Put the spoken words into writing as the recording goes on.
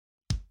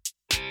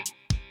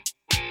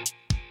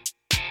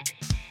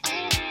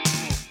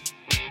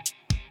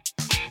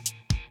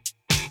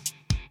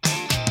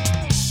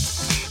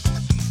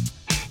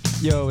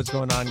Yo, what's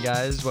going on,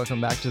 guys?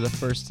 Welcome back to the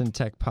First and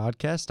Tech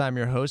podcast. I'm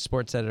your host,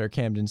 sports editor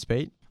Camden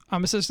Spate.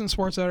 I'm assistant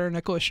sports editor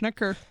Nicholas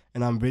Schnicker.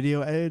 And I'm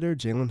video editor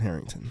Jalen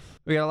Harrington.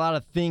 We got a lot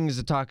of things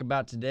to talk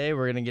about today.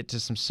 We're going to get to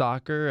some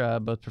soccer,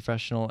 both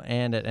professional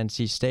and at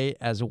NC State,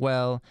 as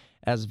well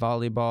as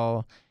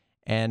volleyball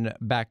and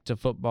back to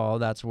football.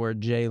 That's where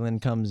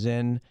Jalen comes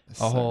in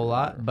a whole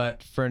lot.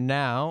 But for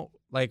now,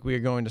 like we're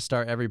going to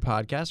start every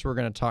podcast, we're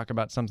going to talk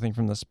about something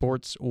from the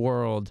sports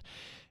world.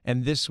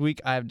 And this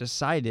week, I've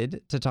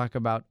decided to talk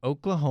about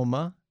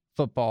Oklahoma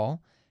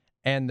football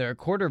and their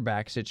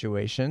quarterback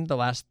situation. The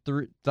last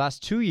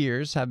 2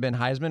 years have been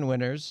Heisman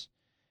winners,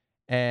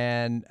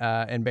 and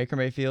Baker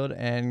Mayfield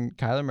and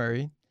Kyler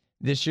Murray.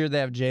 This year, they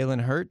have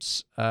Jalen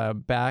Hurts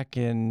back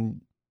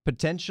and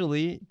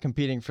potentially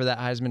competing for that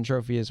Heisman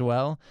Trophy as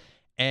well.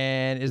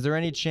 And is there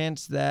any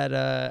chance that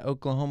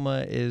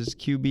Oklahoma is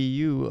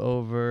QBU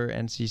over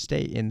NC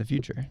State in the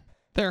future?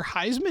 They're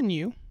Heisman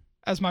U,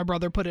 as my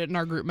brother put it in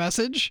our group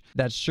message.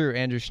 That's true.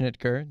 Andrew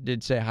Schnitker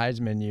did say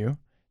Heisman U.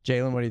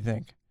 Jalen, what do you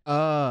think?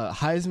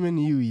 Heisman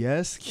U,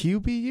 yes.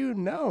 QBU,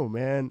 no,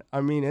 man.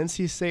 I mean,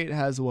 NC State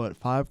has,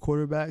 5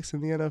 quarterbacks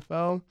in the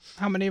NFL?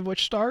 How many of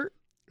which start?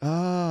 You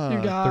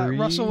You got 3,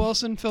 Russell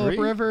Wilson, Phillip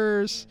 3?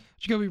 Rivers,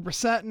 Jacoby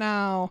Brissett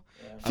now.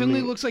 I Finley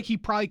mean- looks like he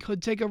probably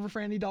could take over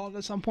for Andy Dalton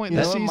at some point You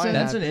this know, it might season.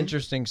 That's an happen.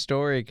 interesting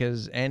story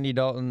because Andy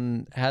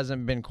Dalton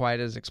hasn't been quite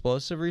as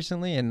explosive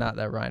recently, and not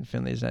that Ryan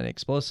Finley is any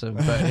explosive,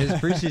 but his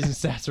preseason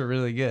stats are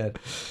really good.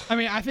 I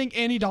mean, I think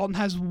Andy Dalton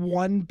has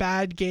one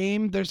bad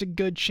game. There's a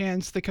good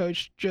chance the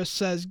coach just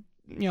says,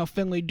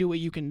 Finley, do what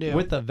you can do.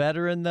 With a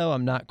veteran, though,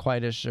 I'm not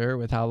quite as sure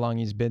with how long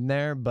he's been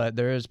there, but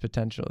there is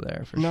potential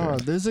there for No, sure.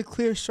 there's a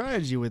clear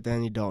strategy with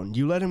Andy Dalton.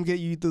 You let him get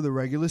you through the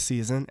regular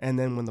season, and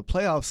then when the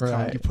playoffs come,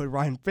 Right. you put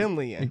Ryan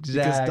Finley in. Because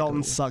Exactly.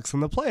 Dalton sucks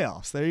in the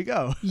playoffs. There you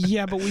go.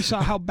 Yeah, but we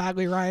saw how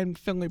badly Ryan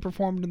Finley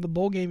performed in the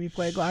bowl game he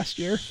played last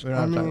year. We're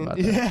not talking about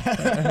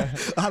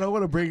that. I don't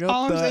want to bring up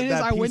All I'm saying is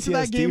that I went to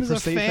that PTSD game as for a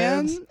State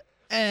fan, fans.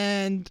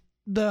 and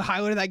the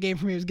highlight of that game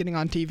for me was getting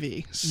on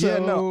TV. So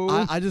Yeah,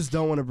 no, I just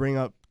don't want to bring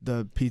up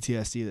the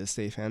PTSD that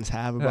State fans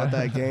have about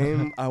that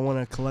game. I want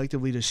to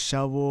collectively just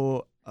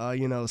shovel,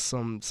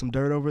 some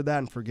dirt over that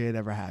and forget it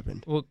ever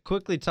happened. Well,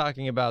 quickly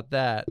talking about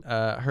that,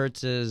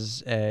 Hurts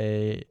is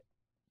a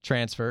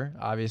transfer,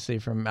 obviously,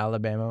 from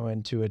Alabama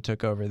when Tua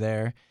took over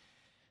there.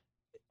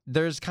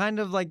 There's kind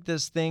of like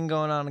this thing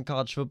going on in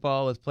college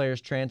football with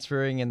players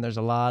transferring, and there's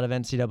a lot of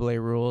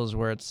NCAA rules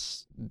where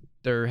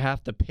they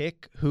have to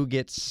pick who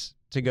gets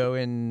to go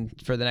in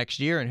for the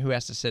next year and who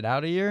has to sit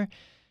out a year.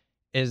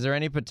 Is there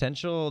any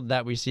potential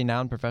that we see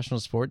now in professional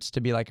sports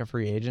to be like a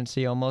free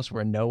agency almost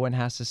where no one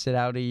has to sit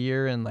out a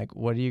year? And like,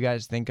 what do you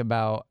guys think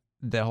about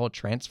the whole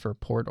transfer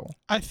portal?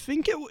 I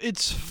think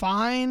it's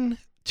fine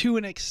to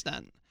an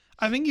extent.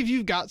 I think if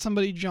you've got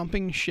somebody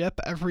jumping ship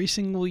every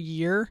single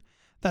year,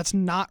 that's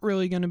not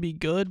really going to be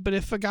good. But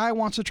if a guy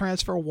wants to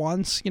transfer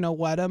once,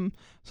 let him.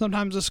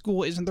 Sometimes a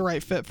school isn't the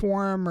right fit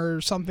for him or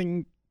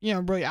something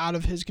really out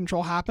of his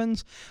control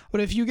happens.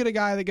 But if you get a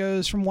guy that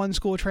goes from one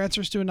school,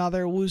 transfers to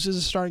another, loses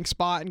a starting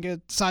spot, and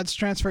decides to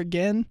transfer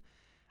again,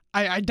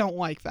 I don't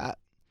like that.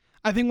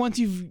 I think once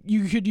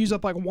you could use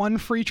up like one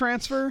free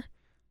transfer,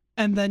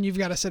 and then you've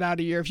got to sit out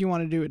a year if you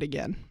want to do it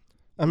again.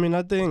 I mean,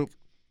 I think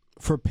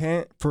for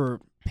fans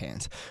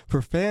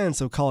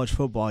of college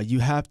football,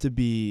 you have to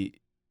be,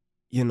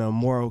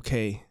 more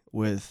okay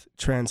with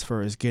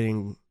transfers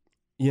getting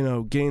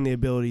the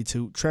ability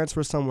to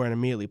transfer somewhere and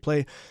immediately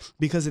play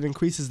because it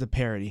increases the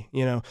parity.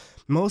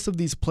 Most of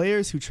these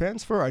players who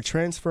transfer are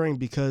transferring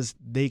because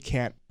they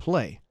can't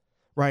play,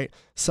 right?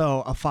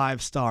 So a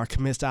 5-star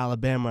commits to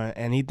Alabama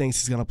and he thinks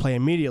he's going to play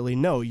immediately.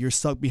 No, you're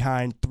stuck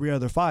behind 3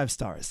 other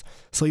 5-stars.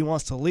 So he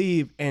wants to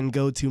leave and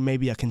go to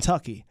maybe a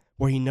Kentucky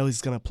where he knows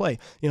he's going to play.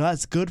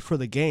 That's good for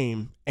the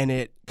game, and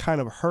it kind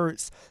of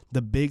hurts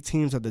the big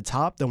teams at the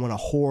top that want to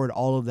hoard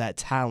all of that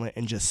talent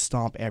and just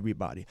stomp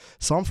everybody.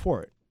 So I'm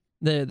for it.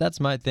 That's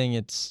my thing.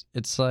 It's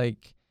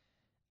like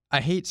I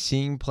hate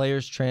seeing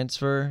players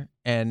transfer,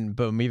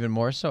 but even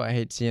more so, I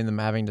hate seeing them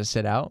having to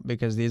sit out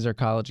because these are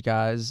college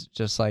guys,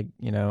 just like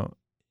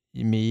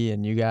me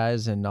and you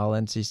guys and all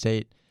NC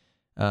State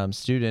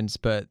students.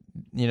 But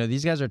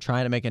these guys are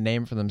trying to make a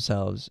name for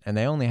themselves, and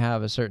they only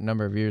have a certain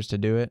number of years to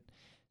do it.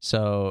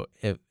 So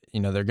if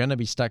they're going to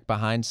be stuck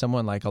behind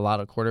someone like a lot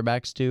of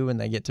quarterbacks do when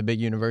they get to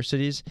big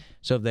universities.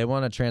 So if they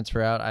want to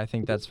transfer out, I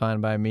think that's fine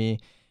by me.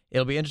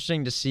 It'll be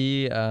interesting to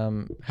see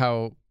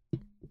how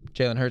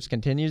Jalen Hurts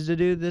continues to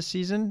do this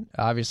season.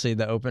 Obviously,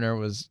 the opener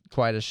was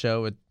quite a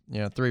show with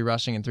 3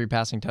 rushing and 3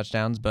 passing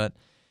touchdowns. But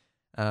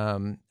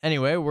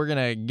anyway, we're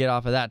going to get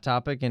off of that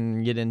topic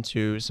and get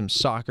into some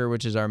soccer,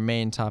 which is our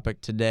main topic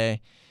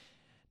today.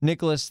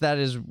 Nicholas, that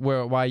is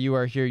why you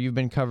are here. You've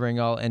been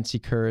covering all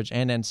NC Courage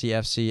and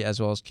NCFC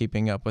as well as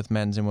keeping up with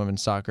men's and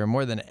women's soccer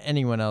more than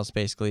anyone else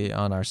basically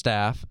on our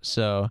staff.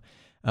 So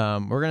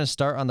we're going to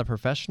start on the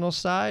professional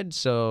side.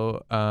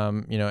 So,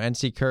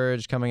 NC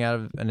Courage coming out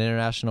of an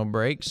international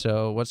break.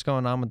 So what's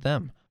going on with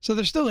them? So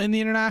they're still in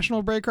the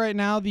international break right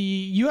now. The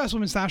U.S.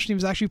 women's national team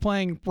is actually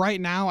playing right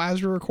now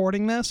as we're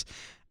recording this.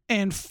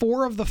 And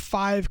 4 of the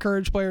 5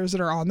 Courage players that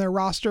are on their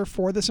roster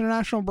for this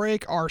international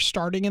break are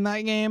starting in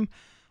that game.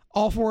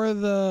 All 4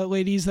 of the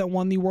ladies that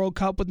won the World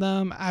Cup with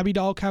them, Abby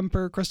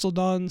Dahlkemper, Crystal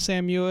Dunn,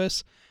 Sam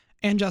Ewis,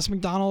 and Jess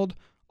McDonald,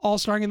 all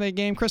starting in that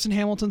game. Kristen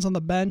Hamilton's on the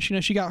bench.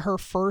 She got her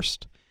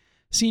first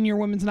senior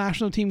women's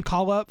national team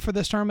call-up for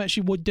this tournament.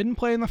 She didn't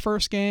play in the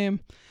first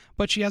game,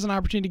 but she has an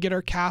opportunity to get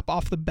her cap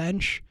off the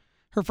bench,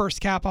 her first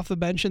cap off the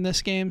bench in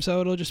this game,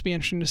 so it'll just be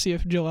interesting to see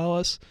if Jill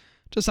Ellis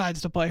decides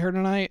to play her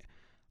tonight.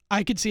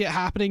 I could see it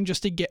happening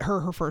just to get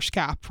her first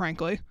cap,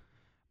 frankly.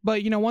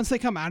 But, once they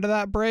come out of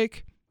that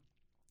break,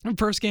 the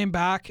first game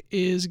back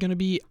is going to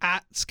be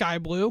at Sky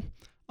Blue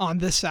on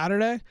this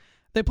Saturday.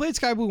 They played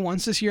Sky Blue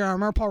once this year. I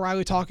remember Paul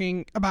Riley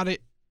talking about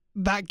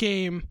that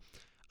game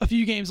a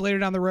few games later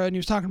down the road, and he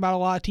was talking about a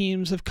lot of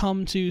teams have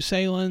come to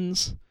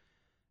Salins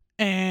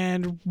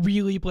and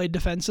really played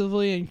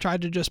defensively and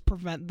tried to just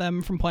prevent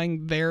them from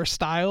playing their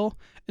style.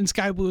 And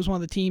Sky Blue is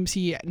one of the teams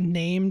he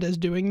named as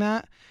doing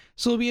that.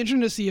 So it'll be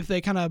interesting to see if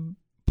they kind of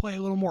play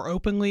a little more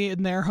openly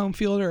in their home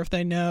field, or if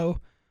they know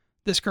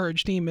this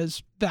Courage team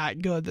is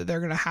that good that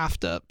they're going to have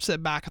to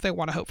sit back if they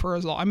want to hope for a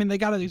result. I mean, they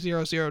got a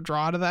 0-0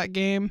 draw out of that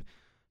game,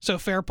 so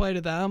fair play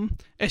to them.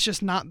 It's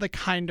just not the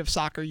kind of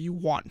soccer you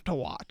want to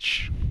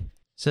watch.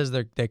 Says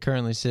they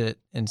currently sit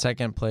in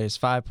second place,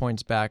 5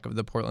 points back of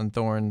the Portland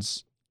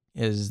Thorns.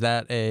 Is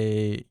that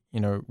a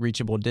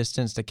reachable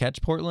distance to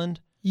catch Portland?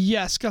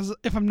 Yes, because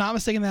if I'm not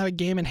mistaken, they have a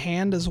game in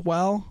hand as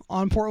well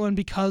on Portland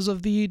because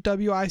of the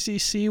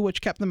WICC,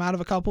 which kept them out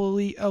of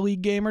a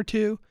league game or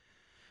two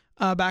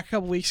back a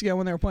couple weeks ago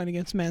when they were playing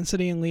against Man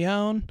City and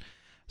Lyon.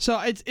 So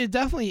it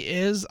definitely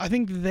is. I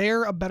think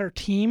they're a better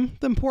team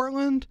than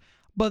Portland,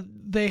 but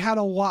they had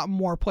a lot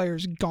more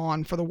players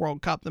gone for the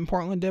World Cup than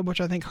Portland did,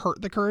 which I think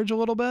hurt the Courage a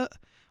little bit.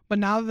 But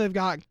now that they've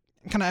got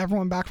kind of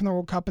everyone back from the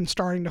World Cup and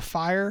starting to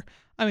fire,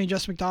 I mean,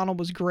 Jess McDonald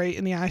was great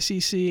in the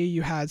ICC.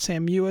 You had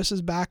Sam Ewis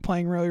is back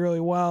playing really,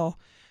 really well.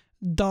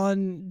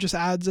 Dunn just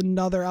adds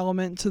another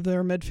element to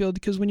their midfield,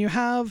 because when you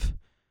have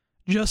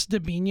just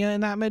Dabinia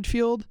in that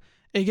midfield,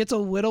 it gets a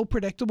little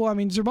predictable. I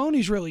mean,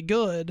 Zerboni's really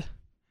good,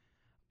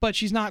 but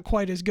she's not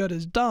quite as good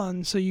as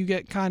Dunn, so you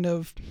get kind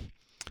of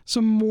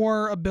some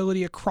more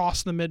ability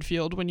across the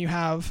midfield when you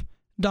have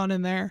Dunn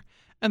in there.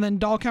 And then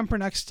Dahlkemper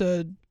next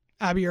to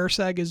Abby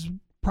Urseg is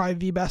probably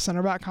the best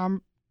center back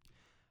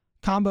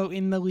combo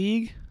in the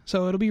league.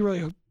 So it'll be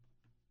really...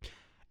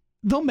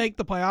 They'll make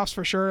the playoffs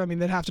for sure. I mean,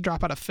 they'd have to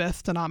drop out of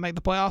 5th to not make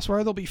the playoffs.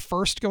 Where they'll be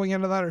first going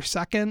into that or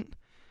second,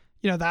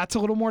 that's a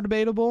little more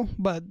debatable,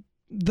 but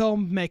they'll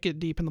make it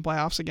deep in the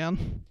playoffs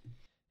again.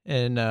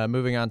 And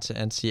moving on to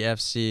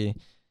NCFC,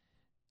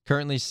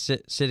 currently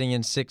sitting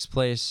in 6th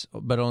place,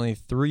 but only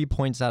 3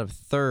 points out of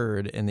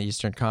 3rd in the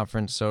Eastern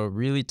Conference. So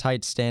really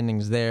tight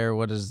standings there.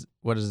 What does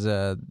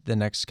the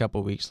next couple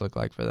of weeks look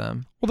like for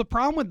them? Well, the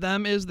problem with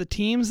them is the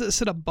teams that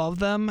sit above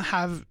them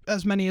have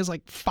as many as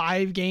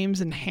 5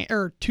 games in hand,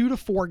 or 2 to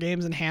 4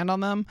 games in hand on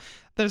them.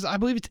 I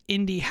believe it's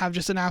Indy have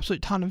just an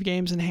absolute ton of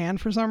games in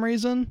hand for some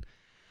reason.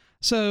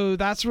 So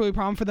that's really a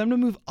problem for them to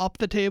move up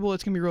the table.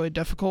 It's going to be really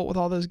difficult with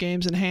all those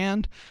games in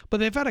hand. But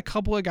they've had a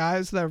couple of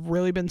guys that have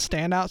really been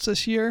standouts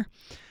this year.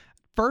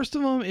 First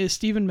of them is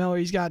Stephen Miller.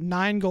 He's got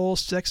 9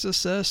 goals, 6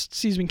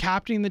 assists. He's been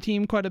captaining the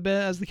team quite a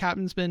bit, as the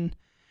captain's been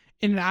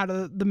in and out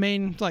of the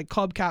main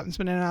club captain's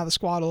been in and out of the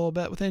squad a little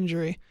bit with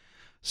injury.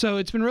 So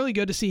it's been really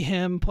good to see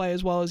him play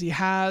as well as he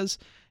has.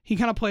 He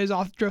kind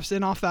of drifts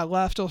in off that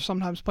left. He'll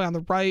sometimes play on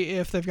the right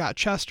if they've got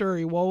Chester or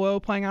Iwolo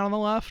playing out on the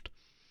left.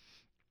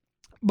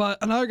 But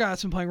another guy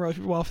that's been playing really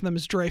well for them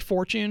is Dre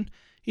Fortune.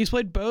 He's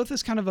played both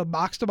as kind of a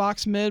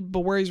box-to-box mid, but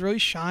where he's really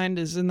shined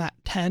is in that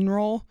 10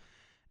 role.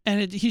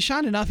 And he's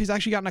shined enough. He's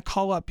actually gotten a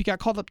call-up. He got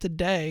called up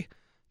today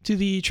to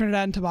the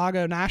Trinidad and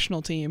Tobago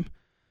national team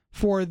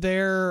for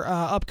their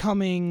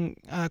upcoming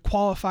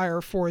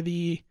qualifier for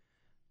the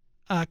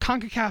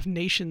CONCACAF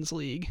Nations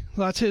League.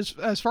 So that's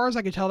as far as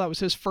I could tell, that was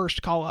his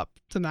first call-up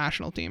to the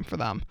national team for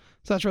them.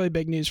 So that's really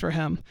big news for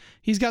him.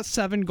 He's got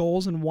 7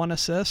 goals and 1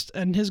 assist,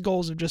 and his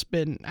goals have just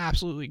been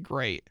absolutely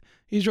great.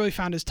 He's really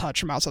found his touch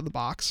from outside the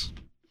box.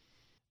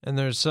 And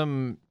there's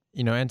some,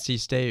 NC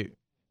State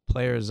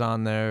players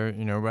on there,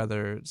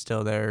 whether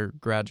still they're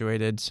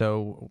graduated.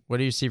 So what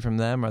do you see from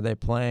them? Are they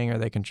playing? Are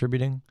they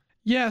contributing?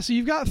 Yeah, so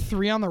you've got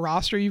 3 on the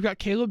roster. You've got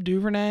Caleb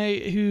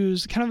Duvernay,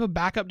 who's kind of a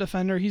backup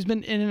defender. He's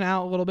been in and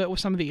out a little bit with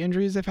some of the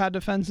injuries they've had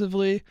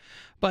defensively,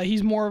 but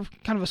he's more of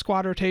kind of a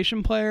squad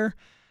rotation player.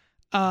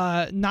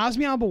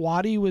 Nazmi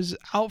Al-Bawadi was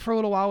out for a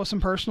little while with some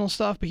personal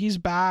stuff, but he's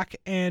back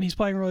and he's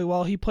playing really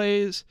well. He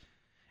plays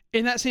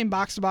in that same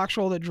box-to-box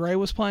role that Dre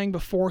was playing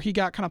before he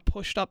got kind of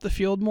pushed up the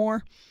field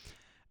more.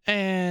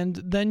 And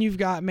then you've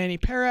got Manny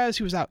Perez,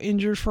 who was out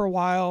injured for a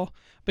while,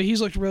 but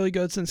he's looked really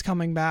good since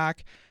coming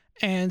back.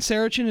 And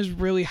Saracen is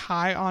really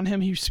high on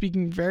him. He's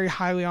speaking very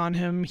highly on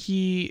him.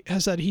 He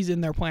has said he's in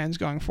their plans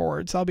going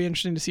forward. So that'll be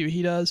interesting to see what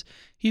he does.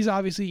 He's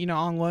obviously,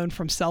 on loan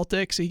from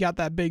Celtic, so he got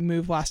that big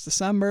move last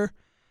December.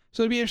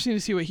 So it'll be interesting to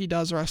see what he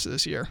does the rest of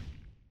this year.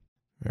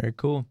 Very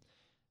cool.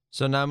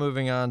 So now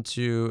moving on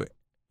to,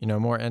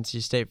 more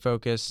NC State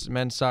focused.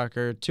 Men's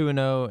soccer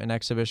 2-0 in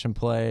exhibition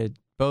play,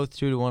 both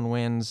 2-1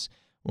 wins,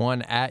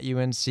 one at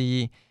UNC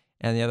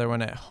and the other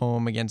one at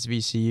home against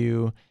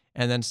VCU,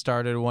 and then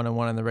started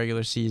 1-1 in the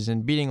regular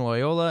season, beating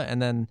Loyola,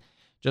 and then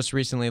just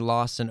recently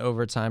lost in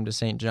overtime to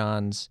St.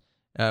 John's,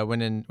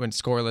 went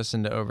scoreless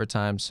into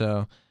overtime.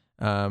 So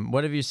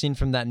what have you seen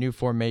from that new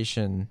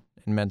formation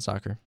in men's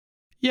soccer?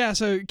 Yeah,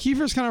 so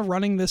Kiefer's kind of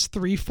running this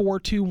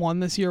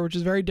 3-4-2-1 this year, which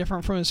is very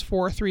different from his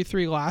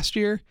 4-3-3 last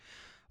year.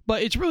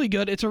 But it's really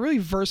good. It's a really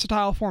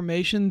versatile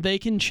formation. They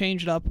can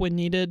change it up when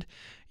needed.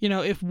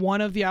 If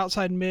one of the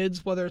outside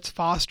mids, whether it's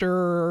Foster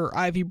or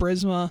Ivy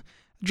Brisma,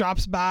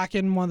 drops back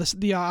and one of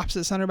the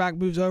opposite center back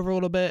moves over a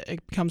little bit,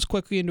 it becomes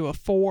quickly into a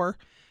 4.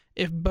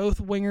 If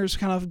both wingers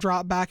kind of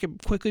drop back, it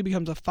quickly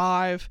becomes a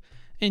 5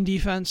 in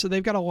defense. So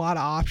they've got a lot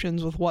of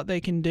options with what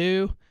they can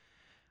do.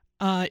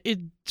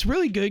 It's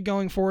really good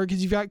going forward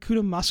because you've got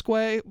Kuda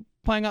Musquet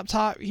playing up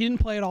top. He didn't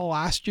play at all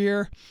last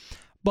year,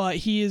 but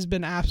he's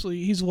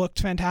looked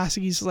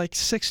fantastic. He's like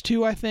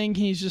 6'2", I think.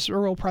 He's just a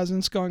real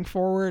presence going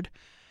forward.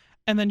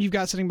 And then you've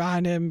got sitting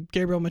behind him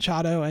Gabriel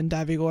Machado and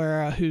Davi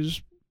Loera,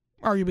 who's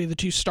arguably the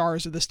two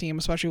stars of this team,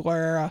 especially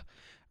Loera,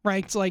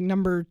 ranked like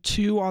number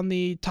 2 on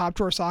the Top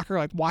Drawer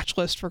Soccer watch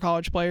list for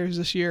college players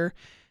this year.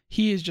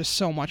 He is just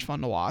so much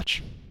fun to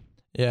watch.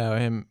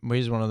 Yeah,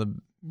 he's one of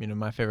the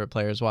my favorite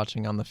players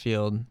watching on the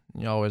field.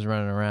 Always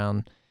running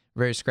around,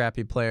 very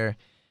scrappy player.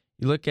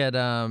 You look at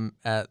the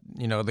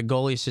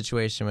goalie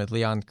situation with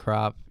Leon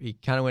Kropp. He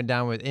kind of went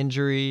down with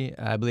injury,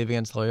 I believe,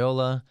 against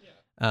Loyola.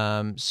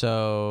 Yeah.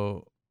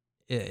 So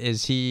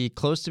is he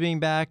close to being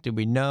back? Do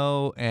we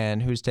know?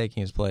 And who's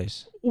taking his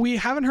place? We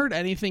haven't heard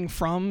anything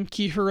from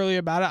Kiefer really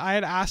about it. I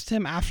had asked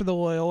him after the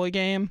Loyola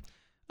game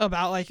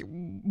about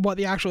what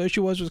the actual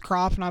issue was with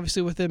Kropp, and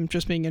obviously with him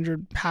just being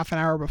injured half an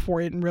hour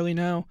before, he didn't really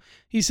know.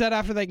 He said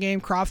after that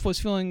game, Kropp was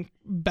feeling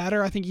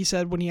better. I think he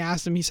said when he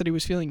asked him, he said he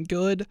was feeling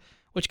good,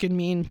 which can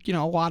mean,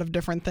 a lot of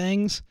different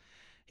things.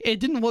 It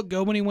didn't look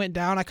good when he went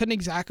down. I couldn't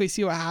exactly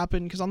see what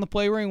happened because on the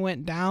play where he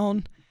went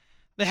down,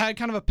 they had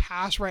kind of a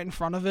pass right in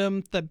front of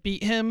him that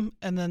beat him,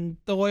 and then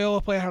the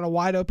Loyola player had a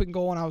wide open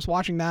goal, and I was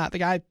watching that. The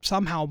guy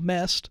somehow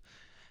missed,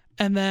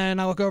 and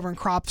then I look over and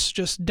Kropp's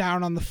just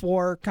down on the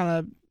floor, kind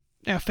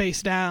of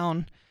face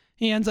down.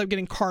 He ends up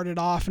getting carted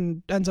off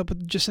and ends up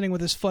just sitting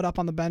with his foot up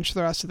on the bench for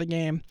the rest of the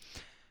game.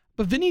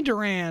 But Vinny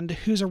Durand,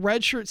 who's a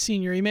redshirt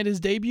senior, he made his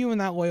debut in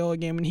that Loyola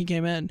game when he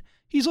came in.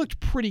 He's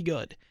looked pretty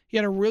good. He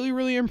had a really,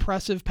 really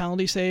impressive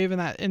penalty save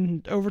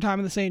in overtime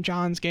in the St.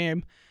 John's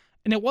game.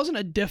 And it was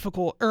a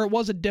difficult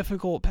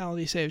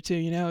penalty save too.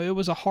 It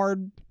was a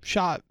hard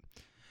shot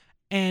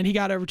and he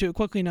got over to it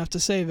quickly enough to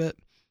save it.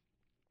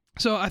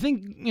 So I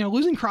think,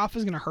 losing Kropp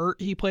is going to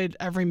hurt. He played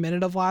every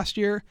minute of last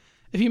year.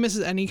 If he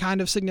misses any kind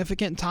of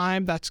significant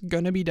time, that's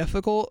going to be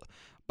difficult.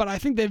 But I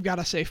think they've got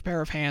a safe pair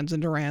of hands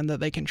in Durand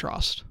that they can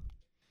trust.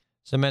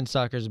 So men's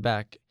soccer's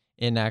back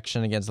in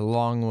action against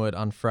Longwood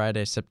on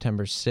Friday,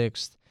 September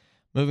 6th.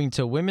 Moving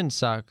to women's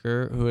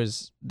soccer,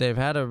 they've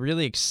had a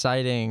really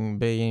exciting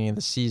beginning of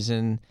the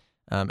season.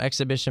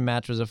 Exhibition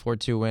match was a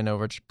 4-2 win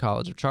over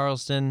College of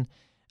Charleston.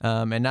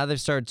 And now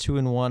they've started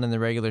 2-1 in the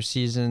regular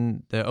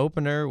season. The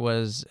opener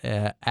was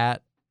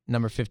at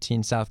number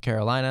 15 South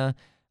Carolina.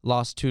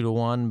 Lost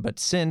 2-1, but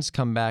since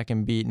come back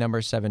and beat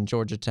number 7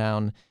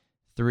 Georgetown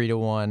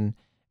 3-1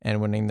 and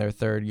winning their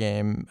third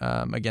game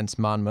against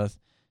Monmouth.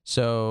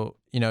 So,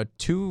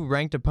 2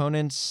 ranked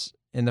opponents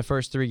in the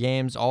first 3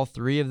 games, all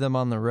 3 of them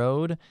on the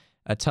road.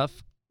 A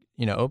tough,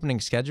 opening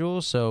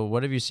schedule. So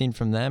what have you seen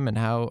from them and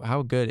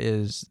how good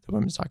is the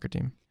women's soccer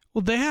team?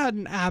 Well, they had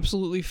an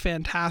absolutely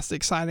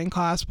fantastic signing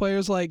class.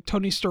 Players like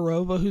Toni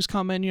Starova, who's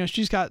come in,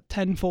 she's got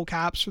 10 full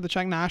caps for the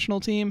Czech national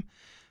team.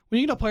 When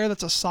you get a player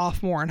that's a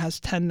sophomore and has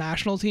 10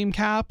 national team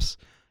caps,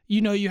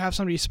 you have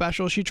somebody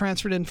special. She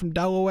transferred in from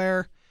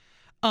Delaware.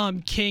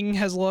 King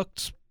has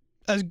looked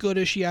as good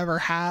as she ever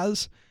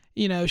has.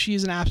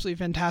 She's an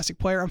absolutely fantastic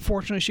player.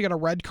 Unfortunately, she got a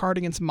red card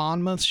against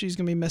Monmouth. She's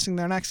going to be missing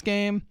their next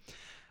game.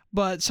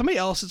 But somebody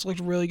else that's looked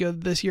really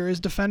good this year is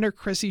defender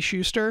Chrissy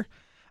Schuster.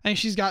 I think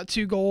she's got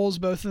 2 goals,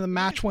 both of the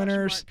match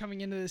winners.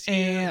 Coming into this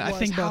year, and I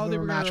think both of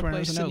them are match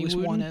winners. I know at least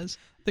one is.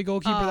 The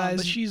goalkeeper that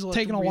has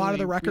taken a lot of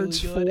the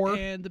records for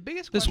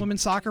this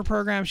women's soccer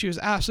program. She was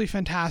absolutely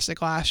fantastic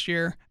last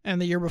year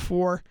and the year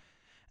before.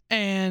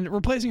 And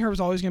replacing her was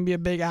always going to be a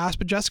big ask,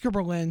 but Jessica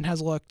Berlin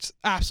has looked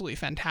absolutely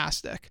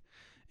fantastic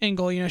in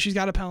goal. She's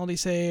got a penalty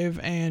save,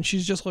 and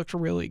she's just looked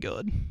really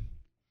good.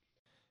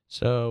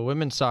 So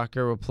women's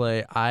soccer will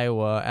play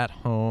Iowa at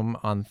home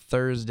on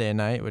Thursday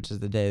night, which is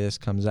the day this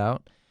comes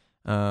out.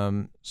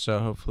 So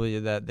hopefully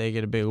that they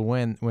get a big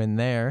win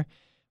there.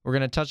 We're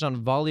going to touch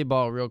on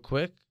volleyball real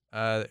quick,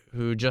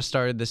 who just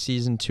started the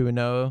season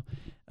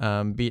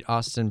 2-0, beat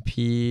Austin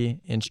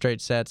Peay in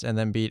straight sets, and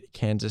then beat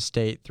Kansas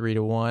State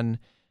 3-1.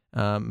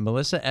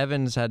 Melissa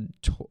Evans had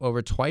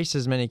over twice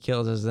as many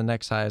kills as the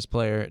next highest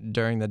player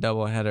during the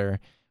doubleheader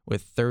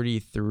with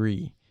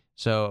 33.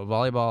 So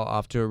volleyball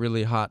off to a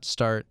really hot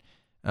start,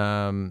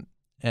 and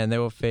they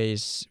will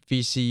face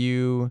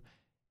VCU,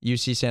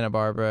 UC Santa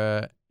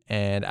Barbara,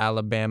 and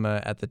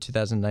Alabama at the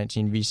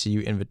 2019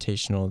 VCU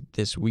Invitational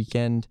this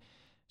weekend.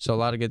 So a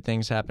lot of good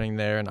things happening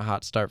there and a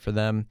hot start for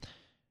them.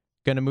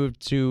 Going to move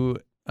to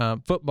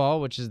football,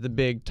 which is the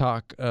big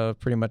talk of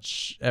pretty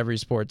much every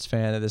sports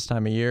fan at this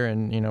time of year.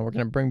 And, we're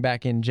going to bring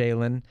back in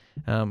Jalen,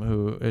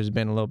 who has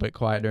been a little bit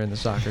quiet during the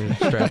soccer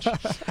stretch.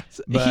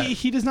 But,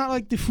 he does not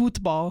like the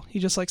football. He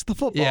just likes the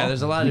football. Yeah,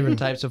 there's a lot of different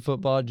types of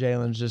football.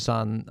 Jalen's just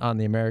on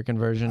the American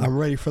version. I'm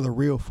ready for the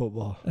real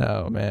football.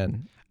 Oh,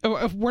 man.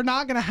 If we're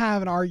not going to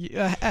have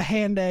a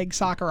hand-egg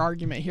soccer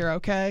argument here,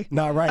 okay?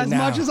 Not right now. As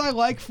now. much as I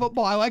like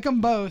football, I like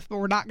them both, but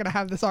we're not going to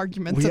have this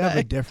argument we today. have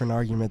a different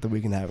argument that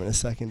we can have in a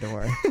second, don't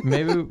worry.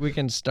 Maybe we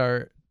can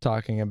start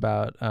talking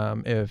about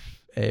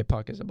if a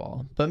puck is a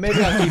ball. But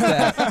maybe I'll keep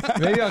that.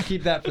 Maybe I'll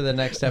keep that for the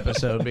next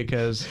episode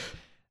because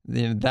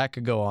that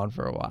could go on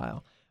for a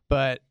while.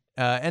 But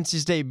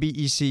NC State beat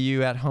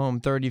ECU at home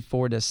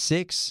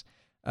 34-6.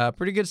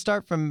 Pretty good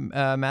start from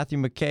Matthew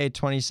McKay,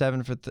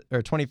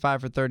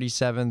 25 for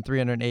 37,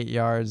 308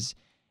 yards,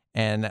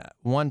 and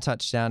 1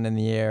 touchdown in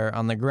the air.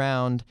 On the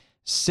ground,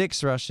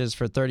 6 rushes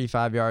for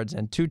 35 yards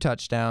and 2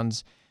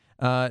 touchdowns.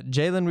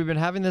 Jalen, we've been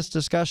having this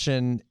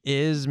discussion.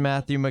 Is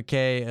Matthew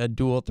McKay a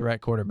dual threat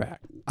quarterback?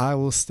 I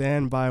will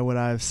stand by what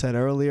I've said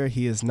earlier.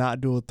 He is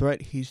not dual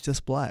threat. He's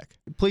just black.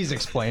 Please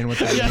explain what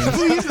that Yes,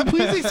 means.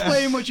 please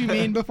explain what you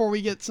mean before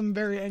we get some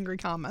very angry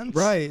comments.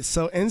 Right.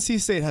 So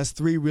NC State has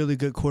 3 really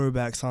good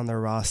quarterbacks on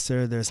their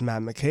roster. There's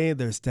Matt McKay,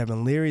 there's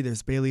Devin Leary,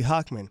 there's Bailey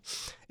Hockman.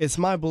 It's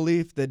my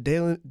belief that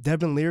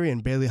Devin Leary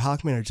and Bailey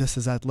Hockman are just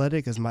as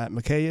athletic as Matt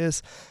McKay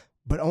is,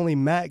 but only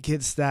Matt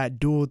gets that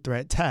dual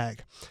threat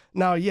tag.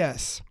 Now,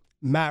 yes,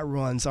 Matt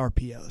runs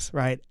RPOs,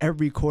 right?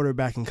 Every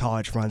quarterback in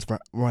college runs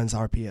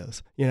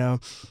RPOs,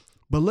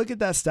 But look at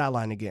that stat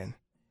line again.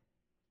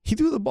 He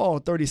threw the ball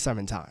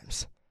 37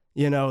 times.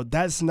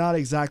 That's not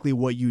exactly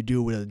what you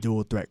do with a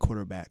dual threat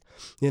quarterback.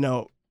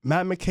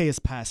 Matt McKay is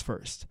pass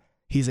first.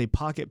 He's a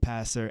pocket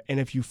passer, and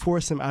if you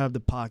force him out of the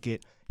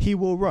pocket, he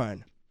will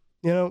run.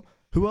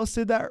 Who else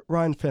did that?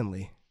 Ryan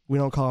Finley. We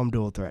don't call him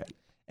dual threat.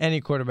 Any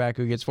quarterback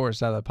who gets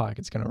forced out of the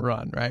pocket's going to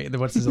run, right?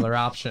 What's his other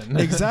option?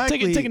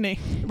 Exactly. Take a knee.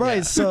 Right.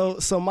 Yeah.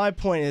 So my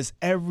point is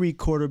every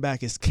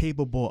quarterback is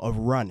capable of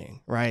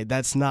running, right?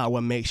 That's not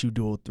what makes you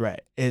dual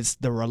threat. It's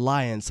the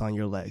reliance on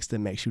your legs that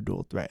makes you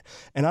dual threat.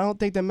 And I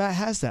don't think that Matt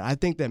has that. I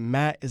think that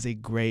Matt is a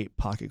great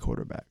pocket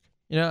quarterback.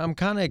 I'm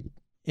kind of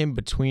in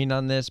between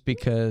on this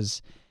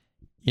because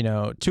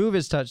 2 of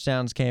his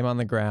touchdowns came on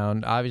the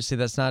ground. Obviously,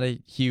 that's not a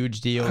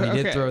huge deal.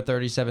 He did throw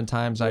 37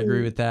 times. I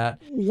agree with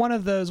that. One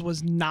of those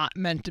was not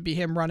meant to be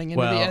him running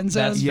into the end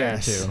zone. That's fair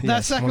too.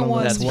 That second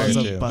one,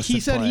 he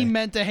said play. He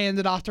meant to hand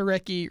it off to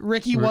Ricky.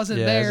 Ricky wasn't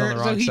there,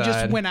 so he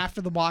just went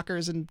after the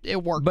blockers, and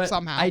it worked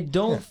somehow. I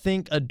don't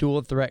think a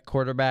dual threat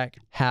quarterback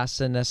has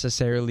to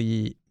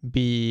necessarily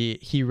be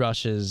he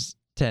rushes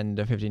 10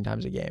 to 15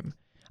 times a game.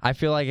 I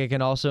feel like it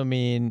can also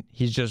mean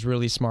he's just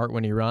really smart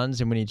when he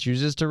runs and when he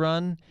chooses to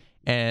run.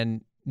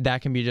 And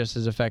that can be just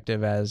as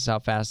effective as how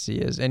fast he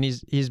is. And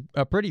he's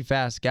a pretty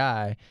fast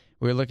guy.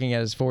 We're looking at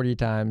his 40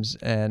 times,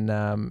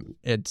 and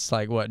it's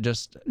like, what,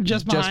 just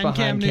behind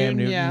Cam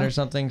Newton or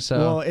something? So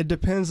well, it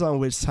depends on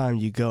which time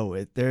you go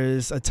with.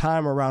 There's a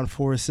time around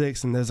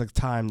 4.6, and there's a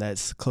time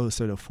that's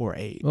closer to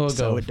 4.8. We'll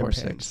so go it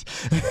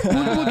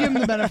 4.6. We'll give him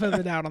the benefit of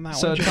the doubt on that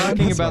so one. So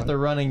talking about the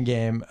running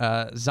game,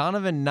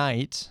 Zonovan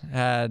Knight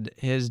had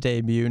his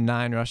debut,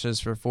 9 rushes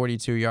for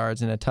 42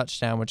 yards and a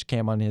touchdown, which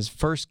came on his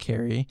first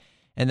carry.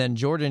 And then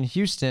Jordan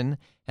Houston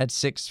had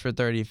 6 for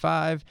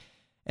 35.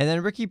 And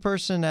then Ricky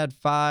Person had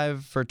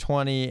 5 for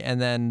 20,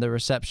 and then the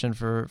reception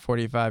for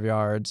 45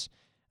 yards,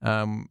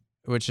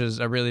 which is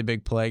a really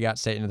big play, got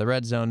State into the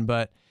red zone.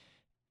 But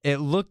it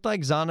looked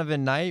like Zonovan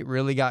Knight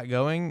really got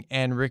going,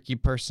 and Ricky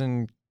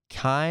Person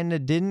kind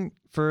of didn't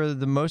for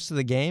the most of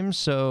the game.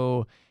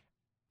 So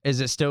is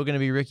it still going to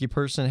be Ricky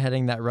Person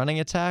heading that running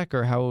attack,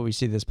 or how will we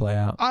see this play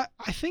out? I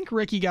think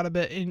Ricky got a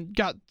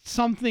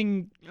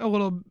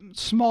little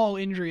small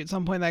injury at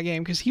some point in that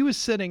game because he was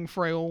sitting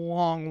for a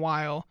long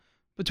while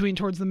between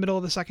towards the middle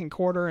of the second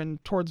quarter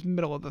and towards the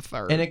middle of the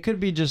third. And it could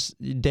be just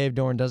Dave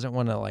Dorn doesn't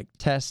want to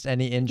test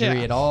any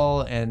injury at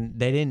all, and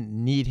they didn't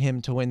need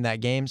him to win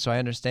that game, so I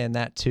understand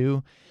that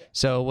too.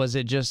 So was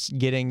it just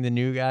getting the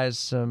new guys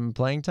some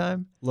playing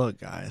time? Look,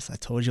 guys, I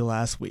told you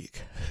last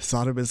week,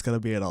 Zonovan's going to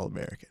be an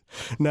All-American.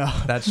 No.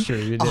 That's true.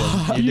 You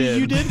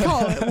did. You did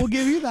call it. We'll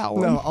give you that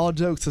one. No, all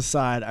jokes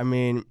aside, I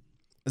mean,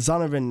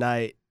 Zonovan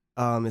Knight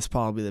is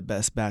probably the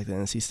best back that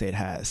NC State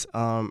has.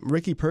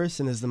 Ricky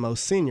Person is the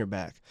most senior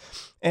back.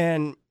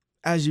 And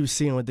as you've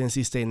seen with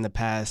NC State in the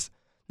past,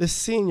 the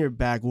senior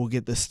back will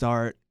get the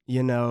start,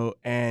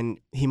 and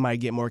he might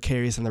get more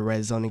carries in the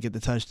red zone and get the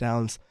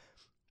touchdowns.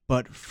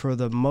 But for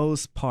the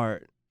most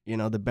part,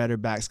 the better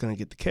back's going to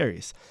get the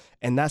carries.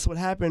 And that's what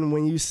happened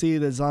when you see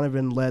that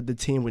Zonovan led the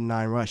team with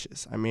 9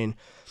 rushes. I mean,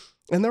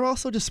 and they're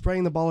also just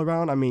spraying the ball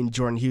around. I mean,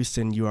 Jordan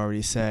Houston, you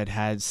already said,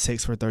 had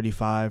 6 for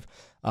 35.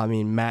 I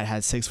mean, Matt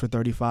had 6 for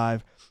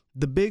 35.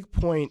 The big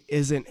point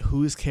isn't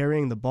who's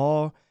carrying the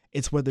ball.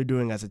 It's what they're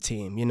doing as a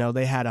team. You know,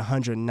 they had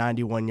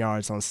 191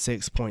 yards on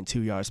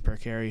 6.2 yards per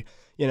carry.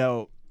 You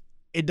know,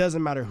 it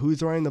doesn't matter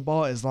who's running the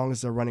ball as long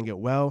as they're running it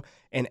well,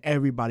 and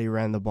everybody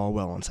ran the ball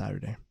well on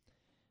Saturday.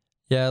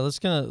 Yeah,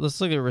 let's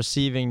look at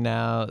receiving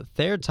now.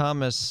 Thayer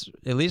Thomas,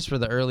 at least for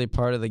the early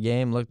part of the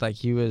game, looked like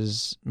he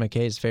was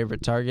McKay's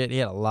favorite target. He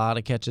had a lot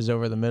of catches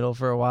over the middle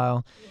for a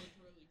while.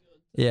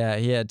 Yeah,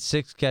 he had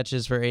 6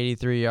 catches for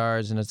 83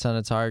 yards and a ton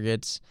of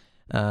targets.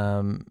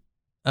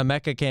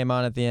 Emeka came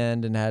on at the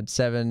end and had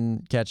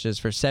 7 catches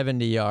for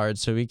 70 yards,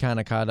 so he kind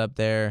of caught up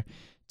there.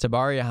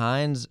 Tabari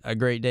Hines, a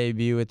great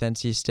debut with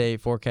NC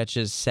State, 4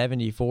 catches,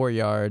 74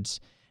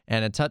 yards,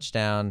 and a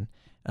touchdown.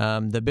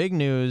 The big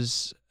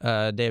news,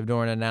 Dave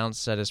Doran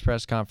announced at his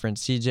press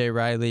conference, CJ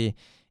Riley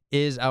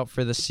is out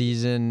for the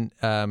season,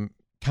 kind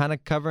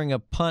of covering a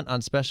punt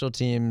on special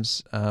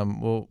teams.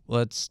 Well,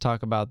 let's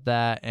talk about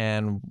that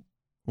and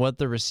what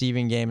the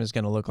receiving game is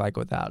going to look like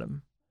without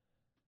him.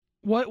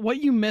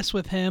 What you miss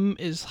with him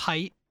is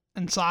height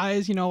and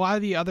size. You know, a lot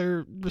of the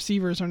other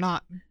receivers are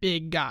not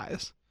big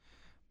guys,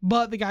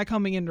 but the guy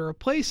coming in to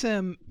replace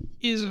him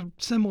is a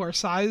similar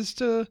size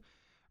to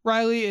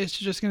Riley. It's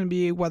just going to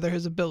be whether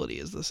his ability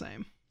is the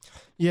same.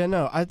 Yeah,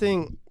 no, I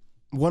think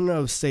one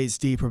of State's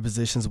deeper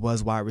positions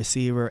was wide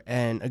receiver,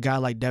 and a guy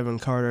like Devin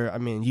Carter, I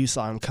mean, you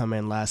saw him come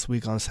in last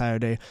week on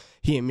Saturday.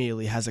 He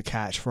immediately has a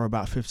catch for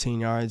about 15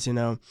 yards, you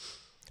know.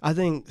 I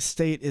think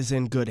State is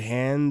in good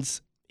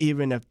hands,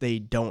 even if they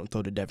don't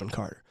throw to Devin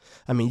Carter.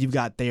 I mean, you've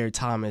got Thayer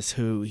Thomas,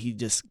 who he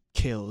just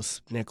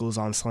kills nickels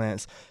on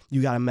slants.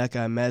 You got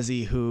Emeka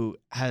Emezi, who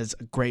has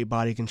great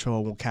body control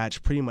and will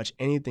catch pretty much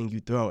anything you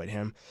throw at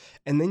him.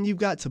 And then you've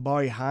got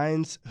Tabari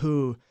Hines,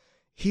 who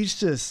he's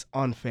just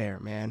unfair,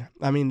 man.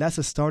 I mean, that's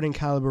a starting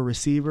caliber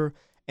receiver,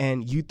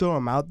 and you throw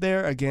him out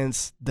there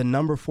against the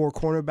number 4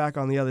 cornerback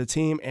on the other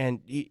team, and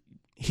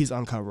he's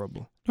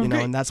uncoverable. You know,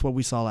 and that's what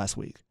we saw last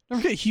week. Don't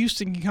forget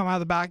Houston can come out of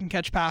the back and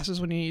catch passes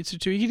when he needs to,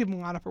 too. He could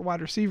even line up a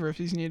wide receiver if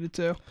he's needed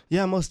to.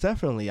 Yeah, most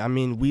definitely. I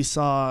mean, we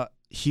saw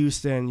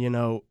Houston, you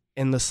know,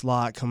 in the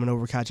slot coming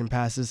over catching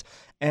passes.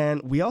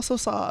 And we also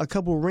saw a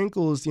couple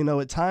wrinkles. You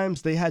know, at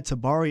times they had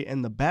Tabari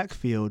in the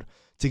backfield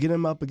to get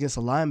him up against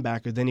a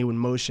linebacker. Then he would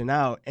motion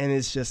out, and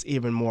it's just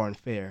even more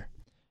unfair.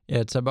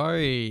 Yeah,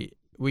 Tabari,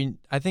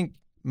 I think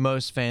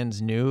most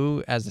fans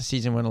knew as the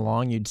season went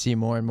along you'd see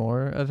more and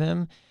more of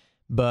him.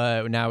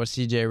 But now with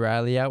CJ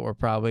Riley out, we're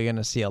probably going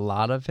to see a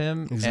lot of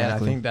him. Exactly. And I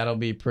think that'll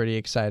be pretty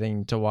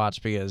exciting to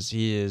watch because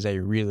he is a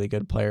really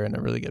good player and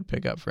a really good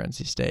pickup for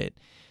NC State.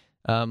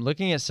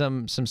 Looking at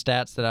some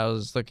stats that I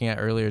was looking at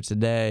earlier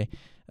today,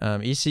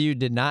 ECU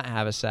did not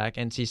have a sack.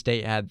 NC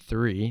State had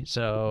 3.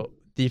 So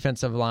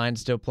defensive line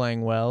still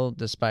playing well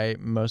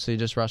despite mostly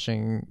just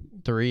rushing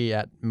 3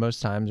 at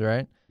most times,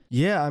 right?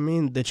 Yeah, I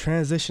mean, the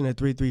transition to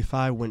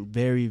 3-3-5 went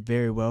very,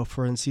 very well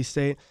for NC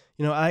State.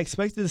 You know, I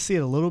expected to see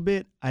it a little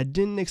bit. I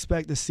didn't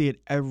expect to see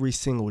it every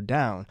single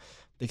down.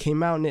 They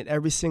came out in it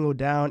every single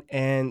down,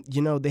 and,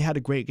 you know, they had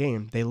a great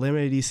game. They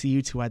limited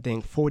ECU to, I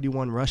think,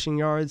 41 rushing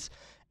yards,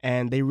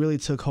 and they really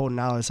took Holton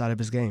Ahlers out of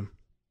his game.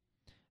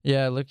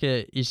 Yeah, look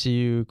at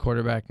ECU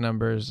quarterback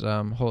numbers.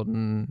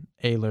 Holton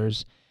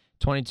Ahlers,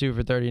 22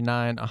 for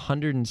 39,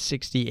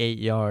 168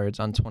 yards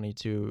on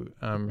 22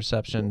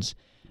 receptions.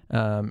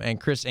 And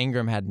Chris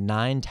Ingram had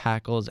 9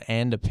 tackles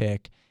and a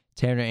pick.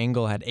 Tanner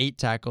Engel had 8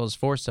 tackles,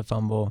 forced a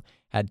fumble,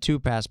 had 2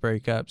 pass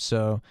breakups.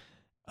 So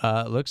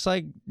looks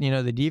like, you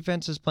know, the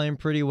defense is playing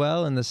pretty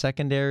well and the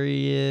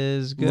secondary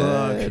is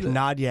good. Look,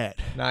 not yet.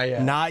 Not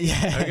yet. Not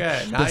yet.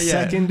 Okay, The not yet.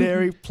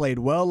 secondary played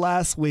well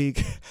last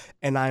week,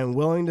 and I am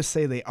willing to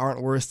say they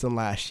aren't worse than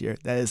last year.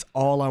 That is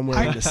all I'm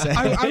willing to say.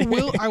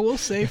 I will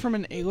say from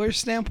an Ahlers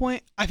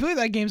standpoint, I feel like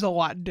that game's a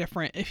lot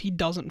different if he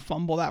doesn't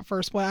fumble that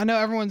first play. I know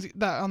everyone's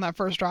on that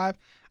first drive.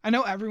 I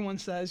know everyone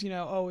says, you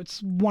know, oh,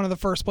 it's one of the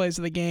first plays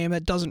of the game.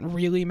 That doesn't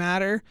really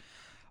matter.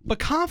 But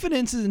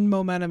confidence and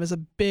momentum is a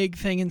big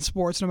thing in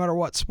sports, no matter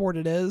what sport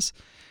it is.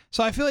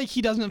 So I feel like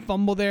he doesn't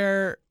fumble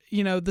there.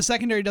 You know, the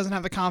secondary doesn't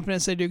have the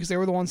confidence they do because they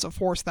were the ones that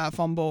forced that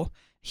fumble.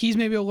 He's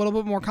maybe a little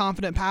bit more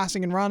confident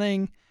passing and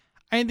running.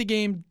 I think the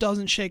game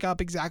doesn't shake up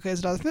exactly as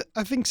it does.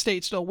 I think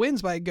State still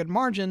wins by a good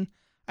margin.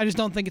 I just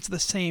don't think it's the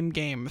same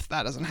game if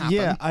that doesn't happen.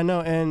 Yeah, I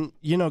know. And,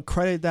 you know,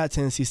 credit that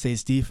to NC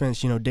State's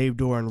defense. You know, Dave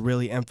Doran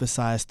really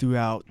emphasized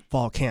throughout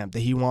fall camp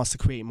that he wants to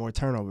create more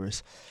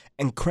turnovers.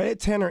 And credit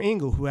Tanner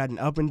Engel, who had an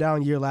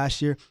up-and-down year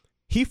last year.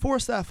 He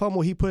forced that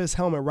fumble. He put his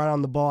helmet right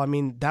on the ball. I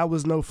mean, that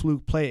was no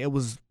fluke play. It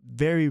was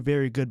very,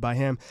 very good by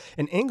him.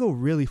 And Engel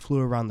really flew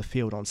around the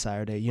field on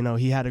Saturday. You know,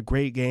 he had a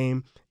great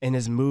game in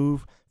his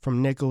move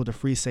from nickel to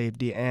free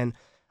safety. And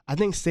I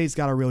think State's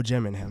got a real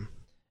gem in him.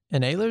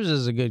 And Ahlers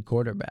is a good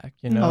quarterback,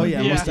 you know. Oh,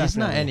 yeah, most He's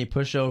not definitely. any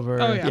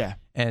pushover. Oh, yeah. Yeah.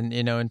 And,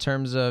 you know, in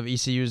terms of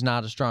ECU's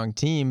not a strong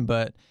team,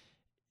 but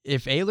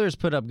if Ahlers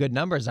put up good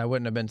numbers, I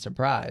wouldn't have been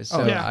surprised.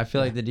 So Oh, yeah. I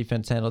feel like the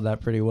defense handled that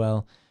pretty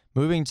well.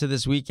 Moving to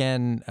this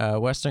weekend,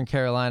 Western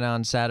Carolina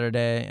on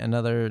Saturday,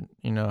 another,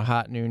 you know,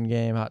 hot noon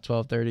game, hot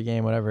 12:30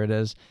 game, whatever it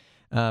is.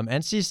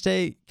 NC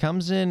State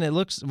comes in,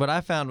 what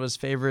I found was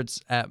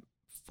favorites at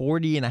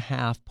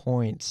 40.5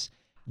 points.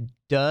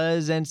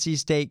 Does NC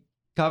State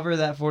cover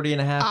that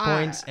 40.5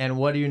 points? And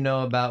what do you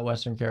know about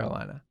Western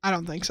Carolina? I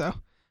don't think so.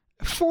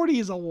 40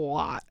 is a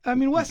lot. I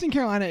mean, Western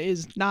Carolina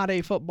is not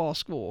a football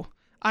school.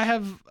 I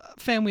have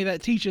family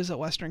that teaches at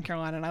Western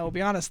Carolina, and I will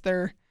be honest,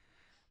 they've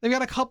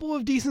got a couple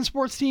of decent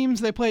sports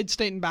teams. They played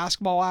state in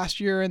basketball last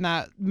year in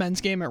that men's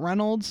game at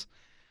Reynolds,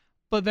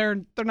 but they're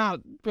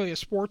not really a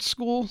sports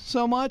school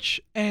so much,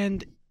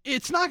 and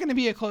it's not going to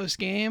be a close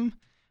game,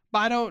 but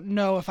I don't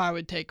know if I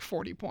would take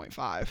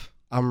 40.5.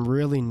 I'm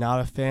really not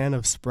a fan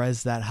of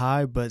spreads that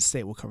high, but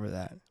State will cover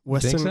that.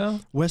 Think so?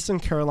 Western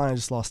Carolina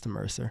just lost to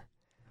Mercer.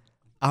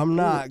 I'm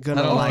not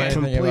gonna I don't know like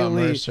anything about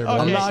completely. Mercer, but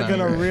I'm Okay. not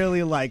gonna great.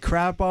 really like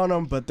crap on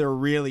them, but they're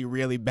really,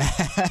 really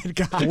bad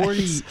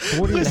guys.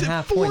 40 Listen, and a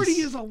half 40 points.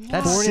 is a lot.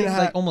 That's 40 and a half.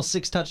 like almost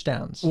 6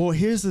 touchdowns. Well,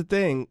 here's the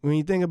thing. When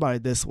you think about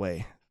it this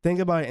way, think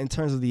about it in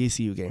terms of the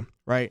ECU game,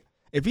 right?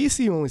 If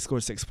ECU only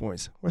scored 6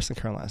 points, Western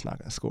Carolina's not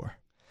gonna score.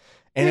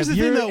 And Here's if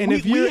the thing, you're though. and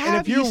if you're and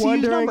if you're ECU's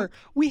wondering, number.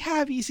 We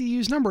have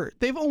ECU's number.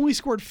 They've only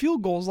scored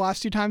field goals the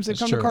last 2 times they've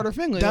That's come true. to Carter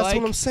Finley. that's like,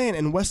 what I'm saying.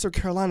 And Western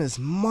Carolina is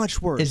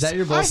much worse. Is that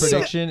your I bold think-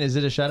 prediction? Is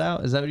it a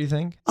shutout? Is that what you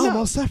think? Oh, No,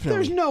 most definitely.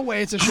 There's no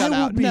way it's a I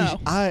shutout. will be.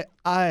 No.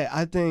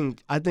 I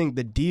think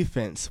the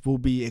defense will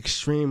be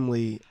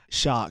extremely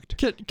shocked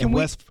Can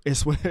we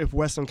if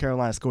Western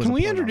Carolina scores. can a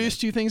we point on introduce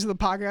 2 things to the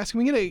podcast? Can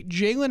we get a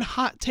Jalen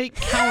hot take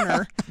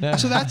counter? Yeah.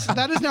 So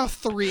that is now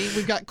 3.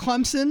 We've got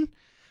Clemson,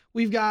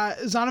 we've got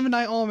Zonovan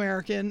Knight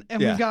All-American,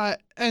 and Yeah. we've got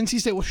NC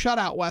State will shut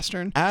out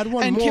Western. Add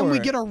one and more. can we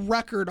get a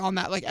record on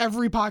that? Like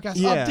every podcast,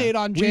 Yeah, update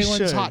on we Jalen's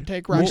should. hot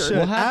take We record. should.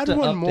 We'll have Add to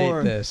one update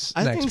more. this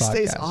I next think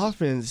State's podcast.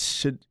 offense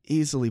should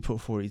easily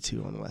put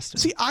 42 on Western.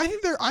 See, I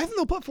think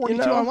they'll put 42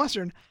 know, on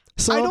Western.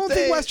 so I if don't they-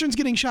 think Western's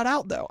getting shut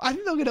out though. I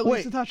think they'll get at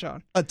least Wait. a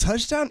touchdown. a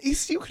touchdown.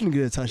 ECU can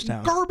get a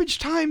touchdown. Garbage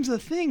time's a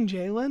thing,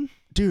 Jalen.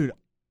 Dude,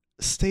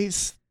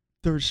 State's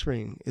third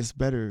string is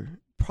better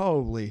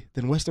probably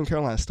than Western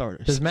Carolina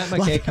starters. Does Matt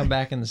McKay come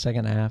back in the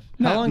second half?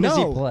 No. How long does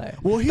he play?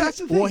 Well, That's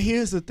the thing.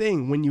 here's the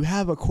thing. When you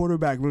have a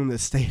quarterback room that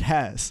State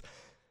has,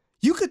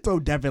 you could throw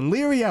Devin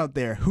Leary out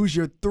there, who's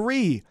your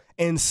 3,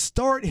 and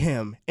start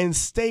him, and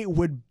State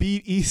would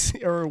beat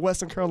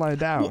Western Carolina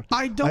down. Well,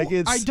 I Like,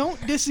 it's-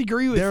 don't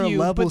disagree with there are you,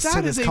 but levels to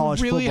that this is a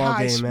college really football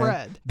high game, spread.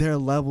 man. There are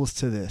levels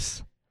to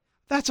this.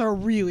 That's a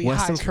really high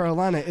Western spread.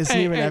 Carolina isn't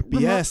Hey, even hey,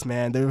 FBS,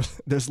 man.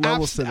 There's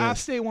levels to App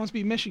this. State wants to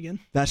be Michigan.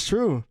 That's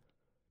true.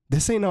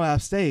 This ain't no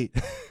App State.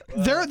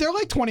 They're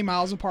like 20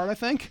 miles apart, I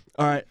think.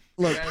 All right,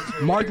 look,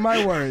 mark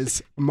my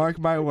words. Mark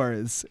my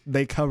words.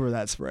 They cover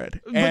that spread.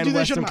 But and do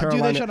they shut Western them out? Do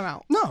Carolina, they shut them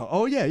out? No.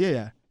 Oh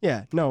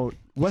yeah. No,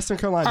 Western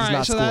Carolina All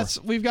does right, not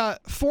so score. we've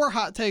got 4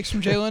 hot takes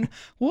from Jalen.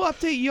 We'll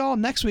update y'all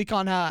next week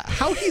on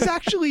how he's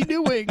actually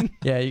doing.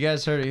 Yeah, you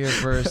guys heard it here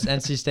first.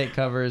 NC State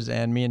covers,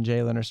 and me and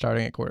Jalen are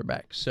starting at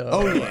quarterback. So,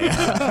 Oh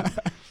yeah.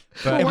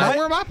 but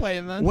Where am I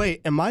playing then? Wait,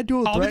 am I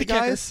dual I'll be threat, the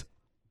kicker. guys?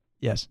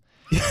 yes,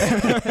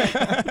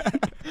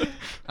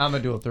 I'm a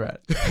dual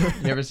threat.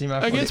 You ever see my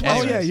Against footage?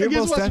 Oh yeah, Anyways. you're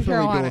Against most Western definitely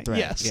Carolina, dual threat.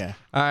 yes. Yeah.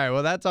 All right,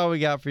 well, that's all we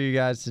got for you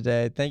guys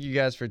today. Thank you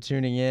guys for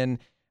tuning in.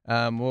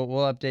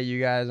 We'll update you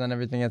guys on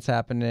everything that's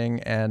happening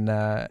and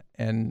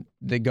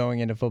the going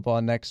into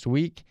football next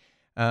week.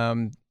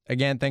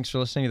 Again, thanks for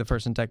listening to the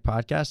First and Tech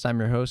podcast. I'm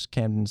your host,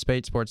 Camden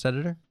Spate, sports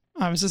editor.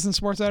 I'm assistant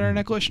sports editor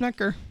Nicholas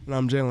Schnecker And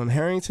I'm Jalen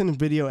Harrington,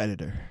 video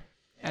editor.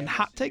 and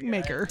hot take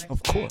maker.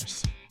 Of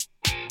course.